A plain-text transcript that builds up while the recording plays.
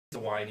He's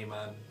a whiny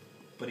man,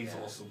 but he's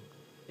awesome.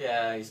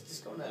 Yeah, he's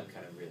just got them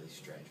kind of really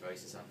strange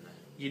voices, haven't they?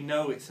 You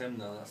know it's him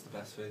though, that's the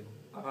best thing.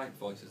 I like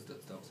voices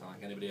that don't sound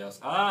like anybody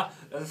else. Ah!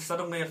 There's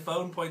suddenly a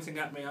phone pointing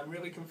at me, I'm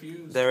really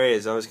confused. There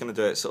is, I was going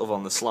to do it sort of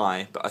on the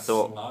sly, but I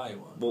thought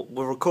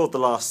we'll record the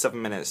last 7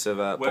 minutes of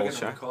We're going to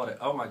bullshit. record it.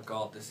 Oh my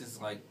god, this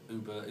is like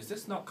Uber. Is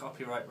this not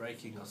copyright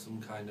breaking or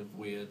some kind of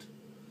weird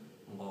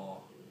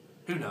law?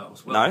 Who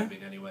knows? We're No.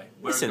 moving anyway.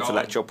 It's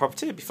intellectual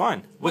property, it'll be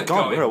fine. We're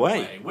gone, we're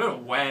away. We're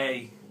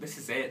away. This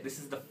is it. This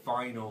is the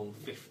final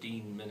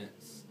 15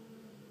 minutes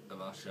of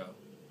our show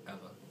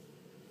ever.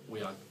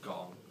 We are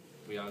gone.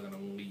 We are going to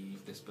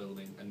leave this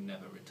building and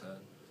never return.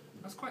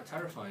 That's quite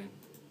terrifying.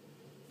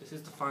 This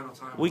is the final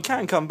time. We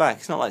can come back,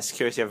 it's not like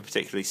security ever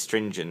particularly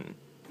stringent.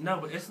 No,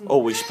 but isn't... Oh,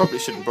 we probably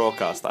shouldn't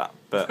broadcast that,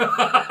 but...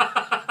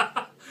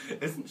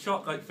 Isn't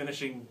Shock like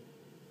finishing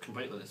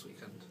completely this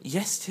weekend?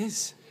 Yes, it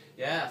is.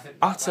 Yeah, I think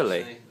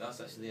Utterly.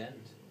 that's actually the end.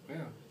 Yeah.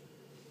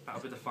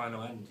 That'll be the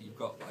final end. You've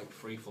got like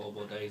 3-4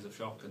 more days of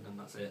Shock and then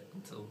that's it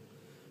until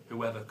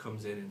whoever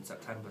comes in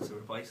September to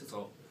replace it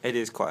all. It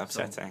is quite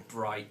upsetting. Some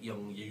bright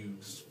young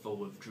youths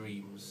full of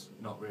dreams,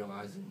 not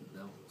realising that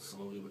they'll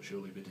slowly but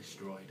surely be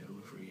destroyed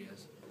over 3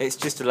 years. It's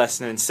just a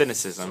lesson in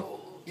cynicism.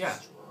 Yeah.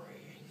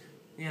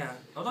 Yeah.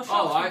 Although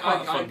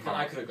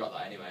I could have got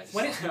that anyway.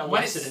 When it's a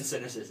lesson in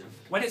cynicism.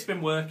 When it's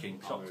been working,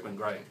 Shock's been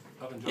great.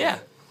 I've enjoyed Yeah.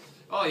 it.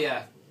 Oh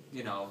yeah,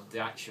 you know the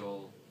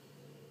actual.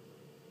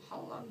 How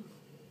long?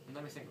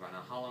 Let me think right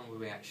now. How long were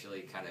we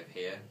actually kind of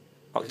here?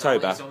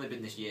 October. It's only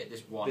been this year.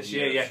 This one. This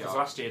year, yeah, because Shock.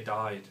 last year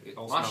died.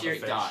 Last year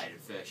it died.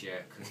 First year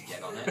I couldn't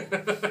get on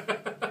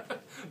it.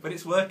 But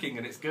it's working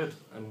and it's good.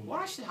 And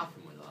What actually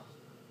happened with that?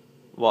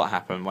 What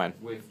happened when?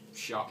 With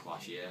Shock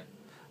last year.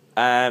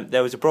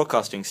 There was a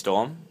broadcasting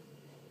storm,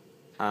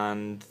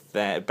 and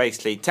there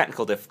basically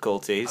technical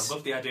difficulties. I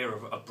love the idea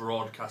of a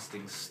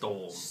broadcasting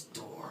storm.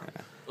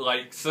 Yeah.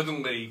 Like,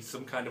 suddenly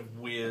some kind of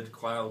weird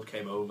cloud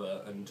came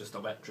over and just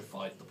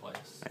electrified the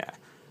place.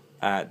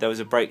 Yeah. There was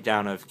a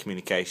breakdown of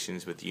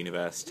communications with the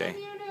university,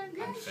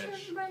 And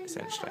fish.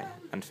 essentially.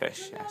 And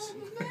fish, yes.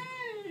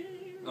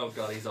 Oh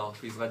god, he's off.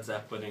 He's Led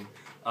Zeppelining.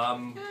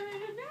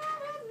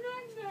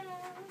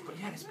 But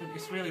yeah,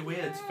 it's really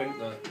weird to think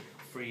that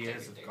 3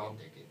 years have gone.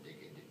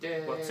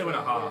 Well,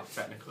 2.5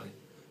 technically.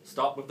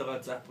 Stop with the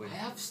Led Zeppelin. I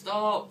have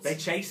stopped. They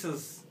chase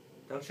us.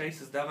 They'll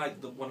chase us. They're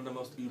like one of the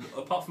most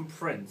apart from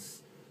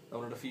Prince. They're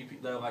one of the few.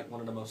 They're like one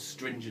of the most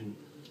stringent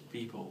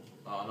people.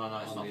 Oh no,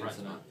 it's on not the Prince.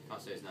 internet. You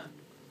can't say his name.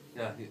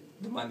 Yeah,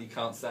 the man you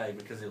can't say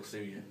because he'll sue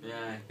you.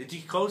 Yeah. Did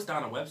you close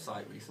down a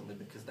website recently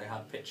because they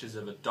had pictures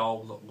of a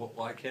doll that looked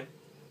like him?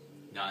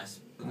 Nice.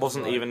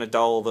 Wasn't even a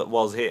doll that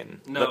was in.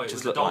 No, it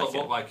just was a doll that him.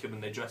 looked like him,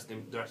 and they dressed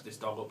this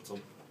doll up to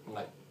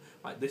like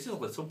this is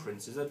Little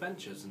Prince's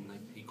adventures, and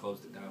he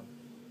closed it down.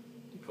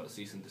 He put a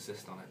cease and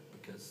desist on it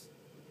because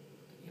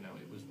you know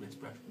it was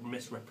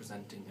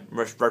misrepresenting him.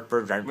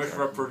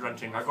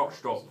 Misrepresenting. I got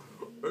stuck.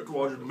 It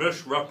was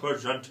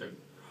misrepresenting.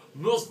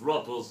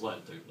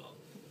 Misrepresenting them.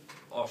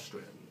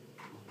 Austrian.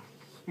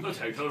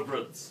 Potato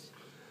Prince.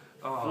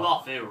 Oh,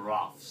 Fluffy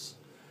ruffs.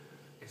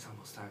 it's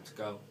almost time to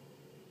go.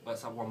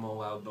 Let's have one more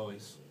loud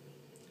noise.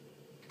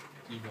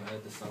 You've not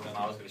heard this song.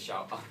 I was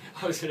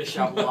gonna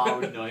shout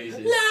loud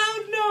noises.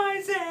 Loud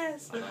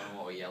noises! I don't know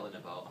what we're yelling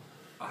about.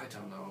 I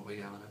don't know what we're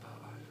yelling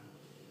about either.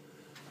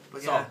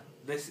 But So- yeah,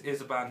 this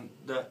is a band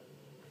that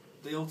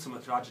the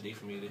ultimate tragedy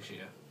for me this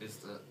year is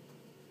that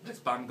this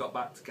band got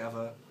back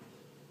together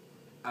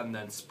and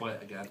then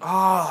split again.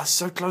 Ah,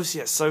 so close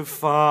yet so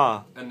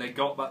far. And they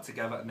got back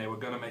together and they were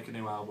going to make a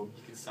new album.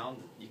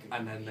 You can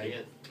And then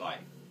hear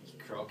like you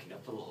croaking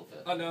up a little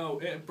bit. I know,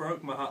 it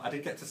broke my heart. I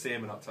did get to see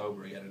them in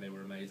October again and they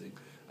were amazing.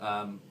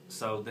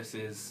 So this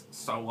is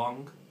So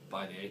Long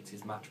by the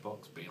 80s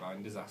Matchbox,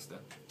 Beeline Disaster.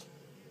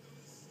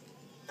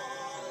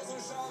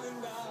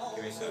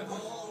 Give me a second.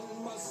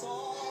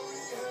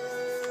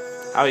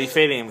 How are you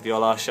feeling with your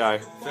last show?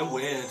 Feel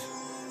weird.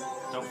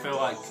 Don't feel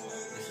like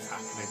this is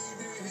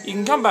happening. You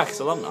can come back as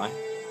alumni.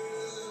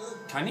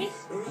 Can you?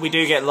 We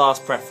do get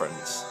last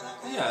preference.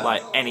 Yeah.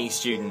 Like any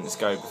students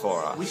go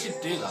before us. We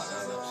should do that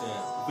though,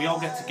 yeah. If we all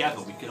get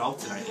together, we could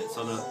alternate it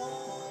so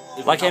that...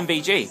 if Like we have-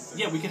 MVG.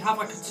 Yeah, we could have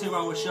like a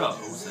 2-hour show,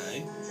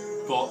 say,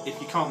 but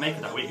if you can't make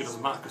it that week, it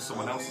doesn't matter because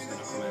someone else is going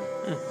to come in.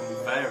 And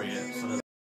we'll vary it so that